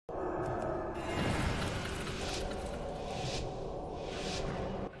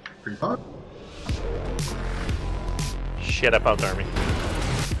Pre-pot? Shit up out army.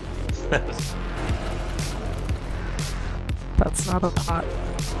 That's not a pot.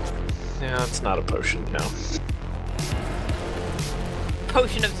 Yeah, it's not a potion now.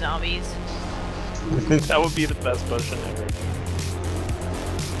 Potion of zombies. That would be the best potion ever.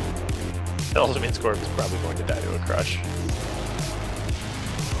 That also means Corp is probably going to die to a crush.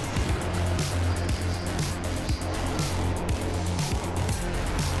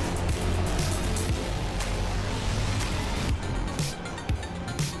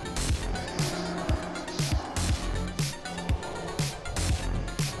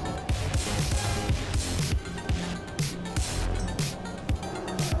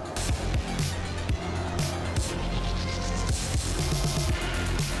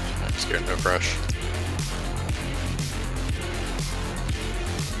 Scared no crush.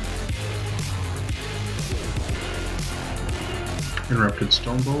 Interrupted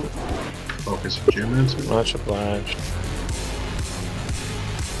Stonebolt. Focus of Geomancer. Much obliged.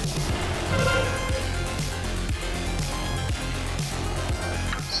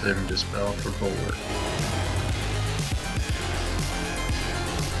 Save and Dispel for Bulwark.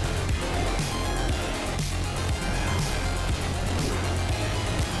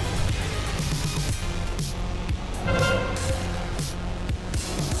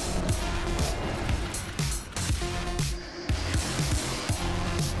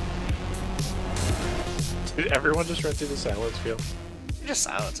 Did everyone just run through the silence field? It just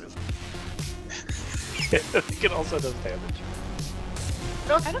silences. I think it also does damage.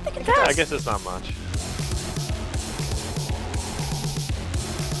 No, I don't think it does. I guess it's not much.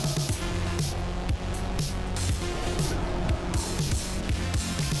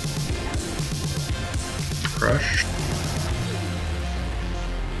 Crush.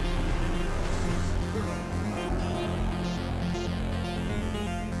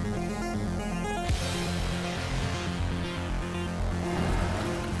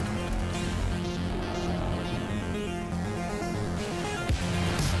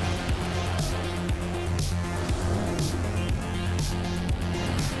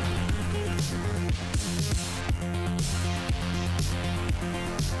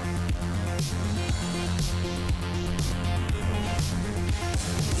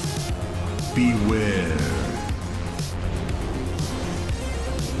 Beware.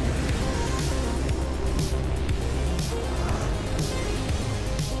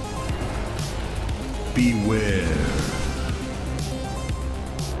 Beware.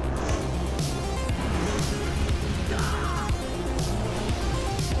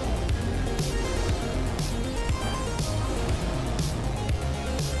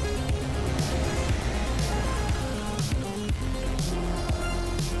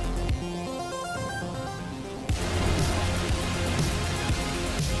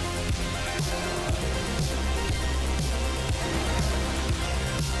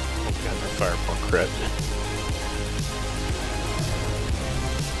 Fireball crit.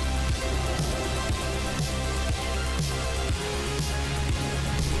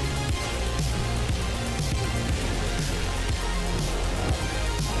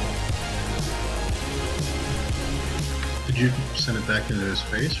 Did you send it back into his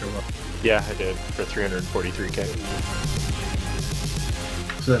face or what? Yeah, I did for 343k.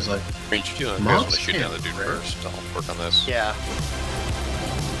 So that's like. I mean, you guys want to shoot down the dude first. I'll work on this. Yeah.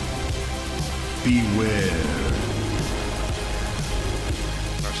 Beware.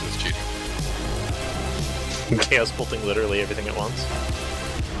 Most of this cheating. Chaos bolting literally everything at once.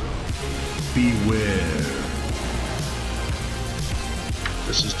 Beware.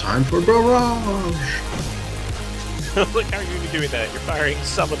 This is time for barrage. Look how you're doing that. You're firing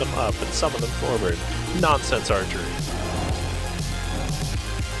some of them up and some of them forward. Nonsense archery.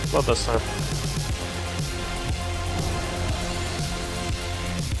 Love this time.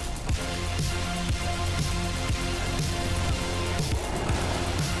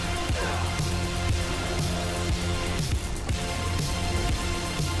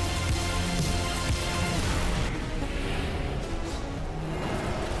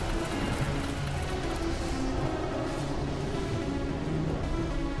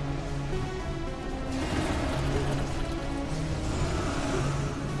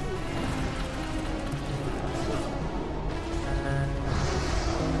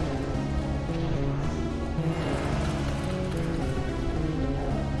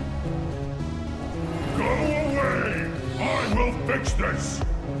 Fix this!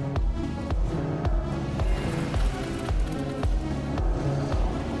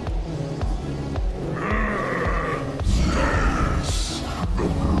 The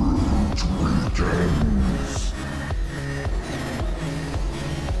Brut returns.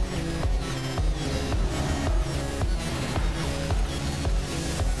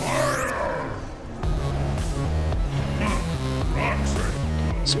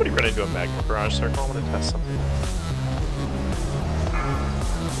 Somebody run into a Magma Barrage circle. I'm gonna test something.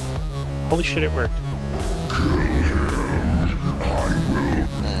 Holy shit, it worked.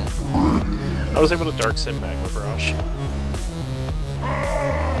 I was able to Dark Sim Magma Barrage.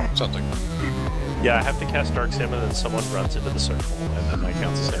 Something. Yeah, I have to cast Dark Sim and then someone runs into the circle, and then that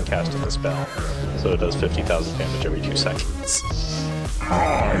counts as him casting the spell. So it does 50,000 damage every 2 seconds.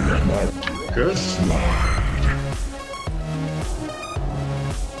 Good.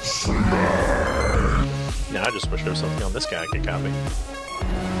 Now I just wish there was something on this guy I could copy.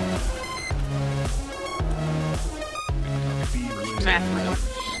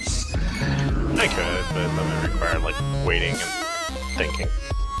 I could, but that would require, like, waiting and thinking.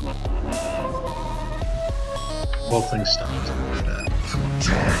 Whole thing stopped.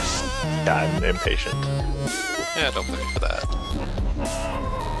 I'm impatient. Yeah, don't blame me for that.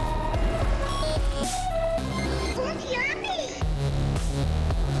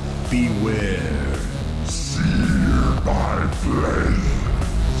 Beware, seared by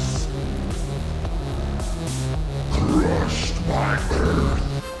flames, crushed by earth.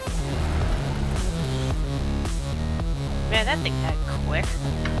 Man, that thing died quick.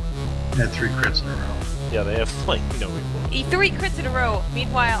 Had 3 crits in a row. Yeah, they have, like, no equal. 3 crits in a row.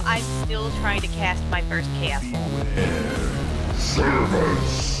 Meanwhile, I'm still trying to cast my first chaos bolt.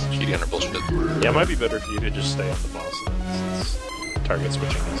 Servants, Cheating under bullshit. Yeah, it might be better for you to just stay on the boss then, since target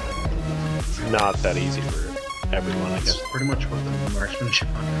switching is not that easy for everyone, I That's guess. pretty much what the marksmanship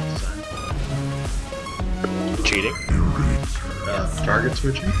on that design. Cheating? Target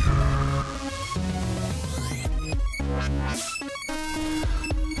switching.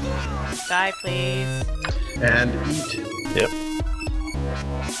 Die, please. And eat. Yep.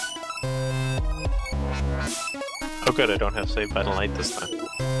 Oh good, I don't have Save by the Light this time.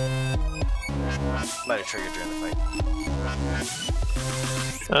 Might have triggered during the fight.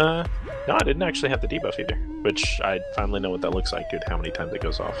 No, I didn't actually have the debuff either, which I finally know what that looks like due to how many times it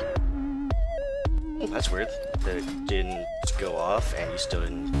goes off. That's weird. That it didn't go off and you still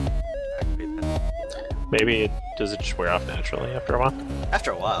didn't activate that. Maybe does it just wear off naturally after a while? After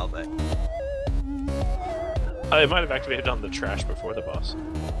a while, but... It might have activated on the trash before the boss.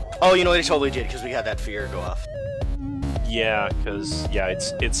 Oh, you know what, it totally did, because we had that fear go off. Yeah, because, yeah,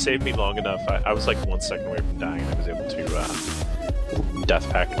 it saved me long enough. I was like 1 second away from dying, and I was able to death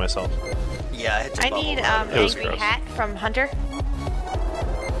pack myself. Yeah, I hit this I bubble need It was Angry gross. Hat from Hunter.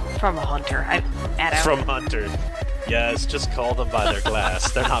 From Hunter. From Hunter. Yes, just call them by their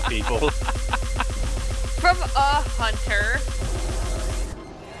class. They're not people. From a Hunter.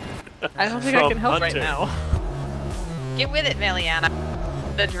 I don't think I From can help right Hunter. now. Get with it, Meliana.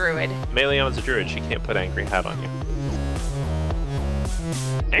 The druid. Meliana's a druid, she can't put Angry Hat on you.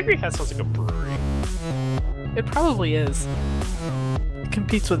 Angry Hat sounds like a brewery. It probably is. It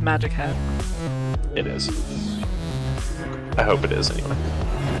competes with Magic Hat. It is. I hope it is, anyway.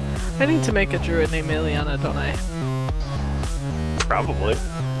 I need to make a druid named Meliana, don't I? Probably.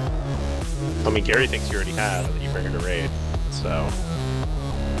 I mean, Gary thinks you already have, and then you bring her to raid, so...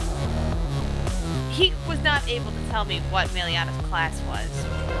 He was not able to tell me what Meliana's class was.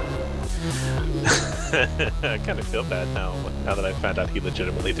 I kind of feel bad now that I found out he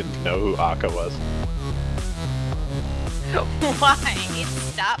legitimately didn't know who Akka was. Why?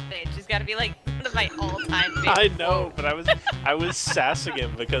 Stop, bitch. It's gotta be like one of my all-time favorite. I know, but I was sassing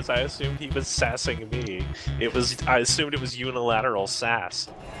him because I assumed he was sassing me. I assumed it was unilateral sass.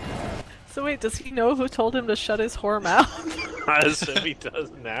 So wait, does he know who told him to shut his whore mouth? I assume he does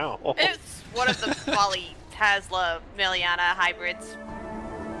now. It's one of the Wally, Tasla, Meliana hybrids.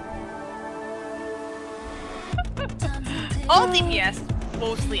 All DPS,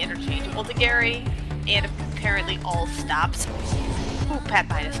 mostly interchangeable to Gary, and apparently all stops. Ooh, Pat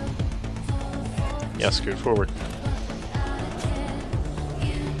minus. Yeah, scoot forward.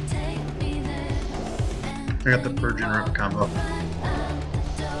 I got the Purge and Rip combo.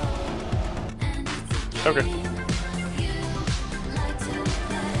 Okay.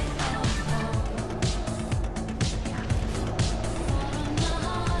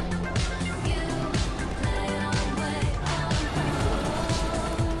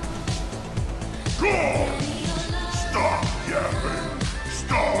 go! Stop yapping!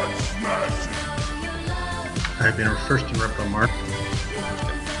 Start smashing! I've been first interrupt on Mark.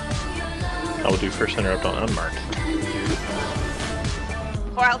 I will do first interrupt on unmarked.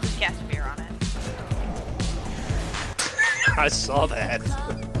 Or I'll just cast fear on it. I saw that.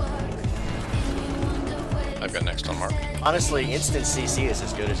 I've got next unmarked. Honestly, instant CC is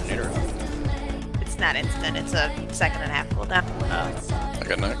as good as an interrupt. It's not instant, it's a 2.5 cooldown. I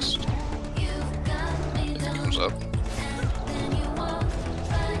got next. If it comes up.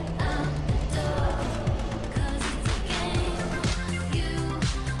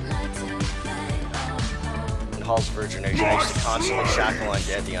 Hall's Virgination. I used to constantly shackle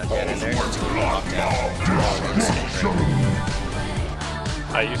undead, the undead in there, just to keep them locked down.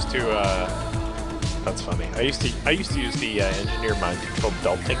 I used to, that's funny. I used to use the engineer mind-controlled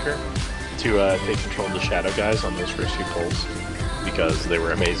belt tinker to take control of the shadow guys on those first few pulls, because they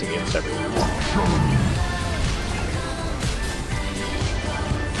were amazing against everyone.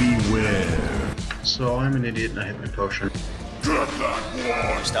 Beware. So I'm an idiot and I hit my potion.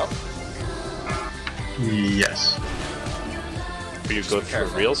 Stealth? Yes. Do you go through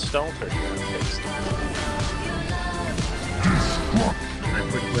real stealth or do you fake stealth? I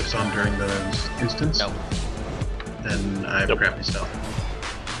put glyphs on during those instants. No. Then I have crappy stealth.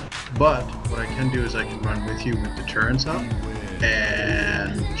 But what I can do is I can run with you with deterrence up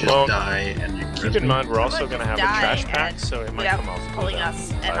and just die, and you can keep in mind we're also going to have a trash pack, so it might come off pulling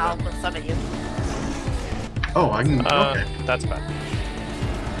us, and I'll summon you. Oh, I can. Okay. That's bad.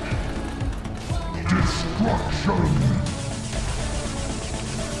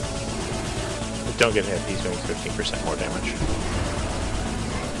 Don't get hit. He's doing 15% more damage.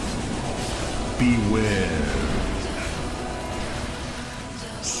 Beware.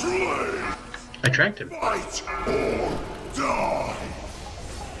 Slay. I tracked him. Fight or die.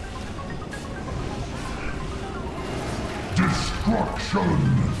 Destruction.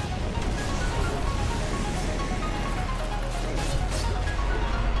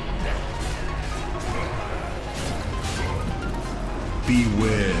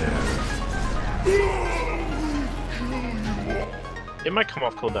 Beware. It might come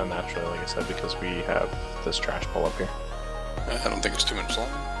off cooldown naturally, like I said, because we have this trash pull up here. I don't think it's 2 minutes long.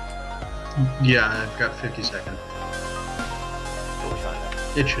 Yeah, I've got 50 seconds. We'll be fine.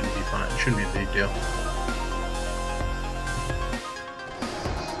 It shouldn't be fine. It shouldn't be a big deal.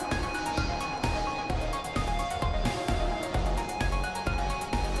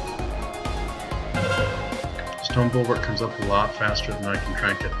 Stone Bulwark comes up a lot faster than I can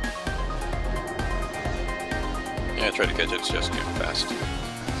crank it. Yeah, I tried to catch it, it's just too fast.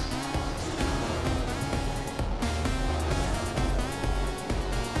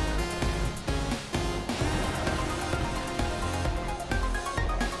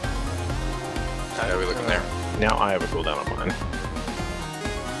 How are we looking there? Now I have a cooldown on mine.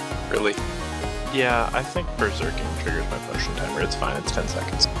 Really? Yeah, I think Berserking triggers my potion timer. It's fine, it's 10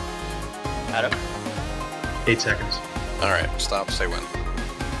 seconds. Adam? 8 seconds. Alright, stop, say when.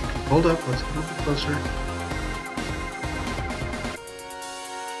 Hold up, let's get a little bit closer.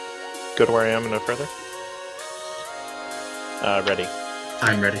 Go to where I am and no further. Ready.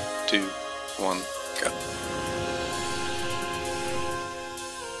 I'm ready. 2, 1, go.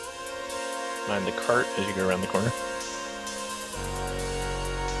 Mind the cart as you go around the corner.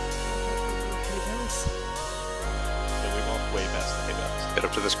 And we walk way past the hay bales. Get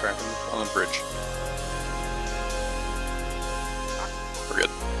up to this Kraken on the bridge. We're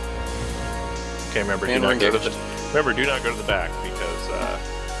good. Okay, remember, do And not we're go to the, engaged. remember, do not go to the back because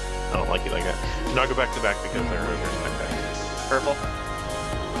I don't like you like that. Do not go back to the back because there are others back there. Purple?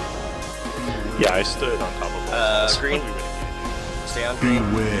 Yeah, I stood on top of it. Green? Stay on green.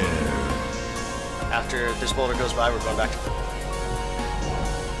 Beware. After this boulder goes by, we're going back to...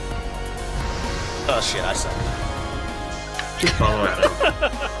 Oh shit, I suck. Just follow it.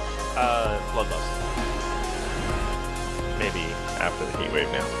 Bloodlust. Maybe after the heat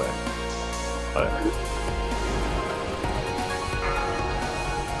wave now, but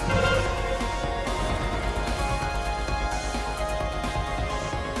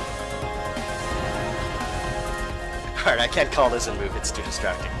Alright, I can't call this a move, it's too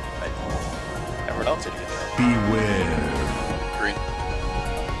distracting. Everyone else did a good job. Beware. Green.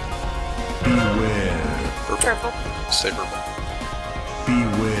 Beware. Purple. Stay purple.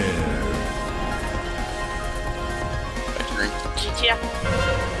 Beware. Back to green. TTGF.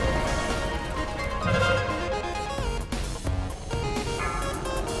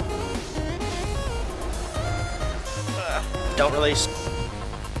 Don't release.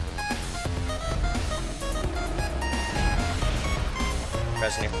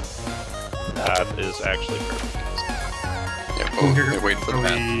 Resonate. that is actually perfect. Yeah, oh, they're waiting for the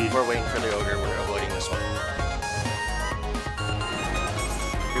man. We're waiting for the ogre, we're avoiding this one.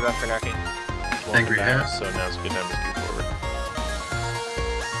 Do that for Narky. Angry Back, hat. so now's a good time to move forward.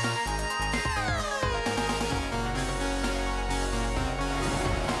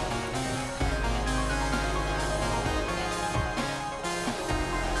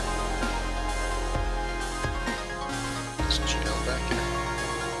 Just chill back here.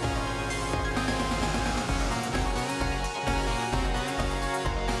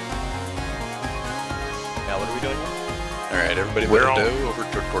 Now what are we doing here? Alright, everybody We're put all- a doe over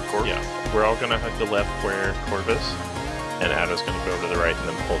toward Corv. Yeah, we're all gonna hug the left where Corv is, and Addo's gonna go over to the right and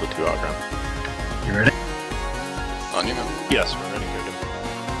then pull the 2 Ogron. You ready? On you go. Yes, we're ready. Good.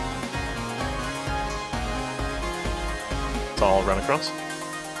 Let's all run across.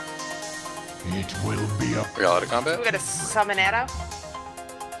 It will be a We all out of combat? We're gonna summon Addo.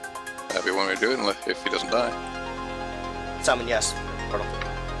 That'd be one way to do it, if he doesn't die. Summon, yes. Portal.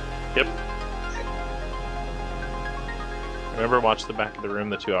 Yep. Remember, watch the back of the room.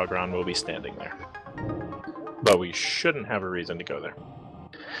 The 2 Ogron will be standing there. But we shouldn't have a reason to go there.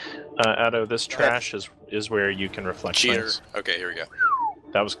 Addo, this trash is where you can reflect Cheater. things. Okay, here we go.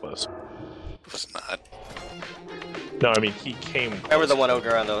 That was close. It was not. No, I mean, he came close. Remember the one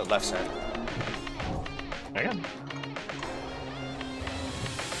ogre on the left side. Hang on.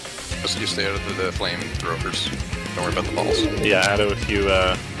 Just you stay out of the flame throwers. Don't worry about the balls. Yeah, Addo, if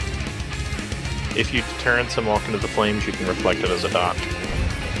you deterrence and walk into the flames, you can reflect it as a dot.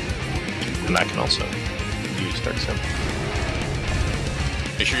 And that can also use Dark Sim.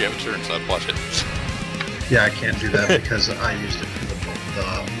 Make sure you have a turn, so watch it. Yeah, I can't do that because I used it for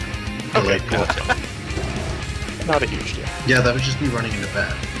the Okay, delayed cool. pull. Not a huge deal. Yeah, that was just me running into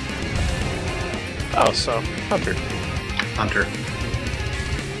bed. Oh, so, Hunter. Hunter.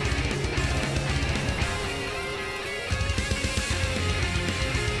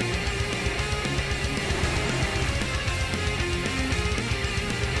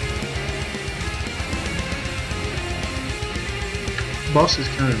 Bosses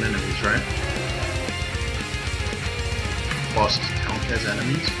count as enemies, right? Bosses count as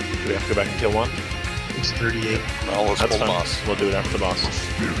enemies? Do we have to go back and kill one? It's 38. Well, let's That's pull the fine. boss. We'll do it after the boss.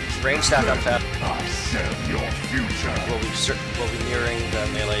 Range stack up fab. I set your future. We'll be nearing the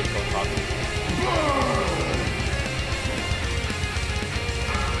melee profile.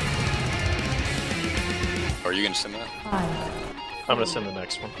 Are you gonna send that? 5, I'm gonna send the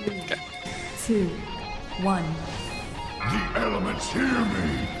next one. 3, Okay. 2, 1. The elements hear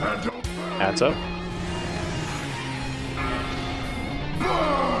me and obey. Adds up.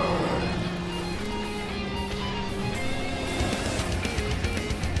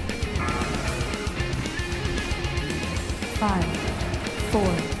 Five, 4,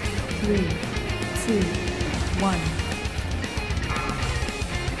 3, 2, 1.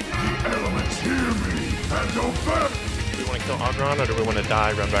 The elements hear me and obey. Do we want to kill Ogron, or do we want to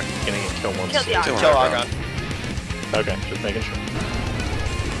die, run back to the beginning, and kill one? Kill the Kill Ogron. Kill Ogron. Ogron. Okay, just making sure.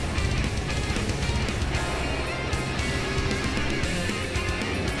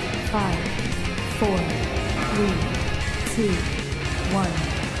 Five, 4, 3, 2, 1.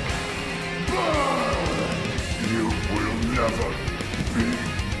 You will never be.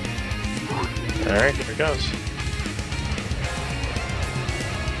 Alright, here it goes.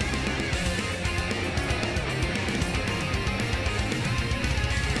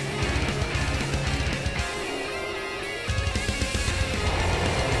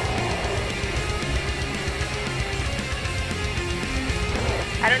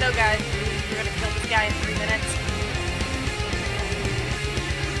 I don't know, guys. We're gonna kill this guy in 3 minutes.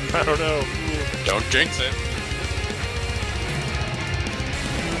 I don't know. Don't jinx it.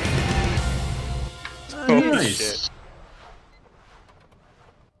 Holy Nice. shit.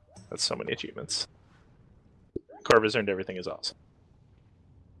 That's so many achievements. Corv has earned everything is awesome.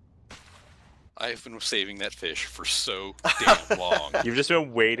 I've been saving that fish for so damn long. You've just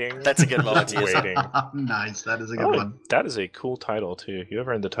been waiting. That's a good moment to use it. waiting. Nice, that is a good Oh, one. that is a cool title too. You have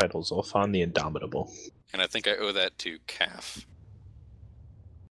earned the title Zolfan the Indomitable. And I think I owe that to Calf.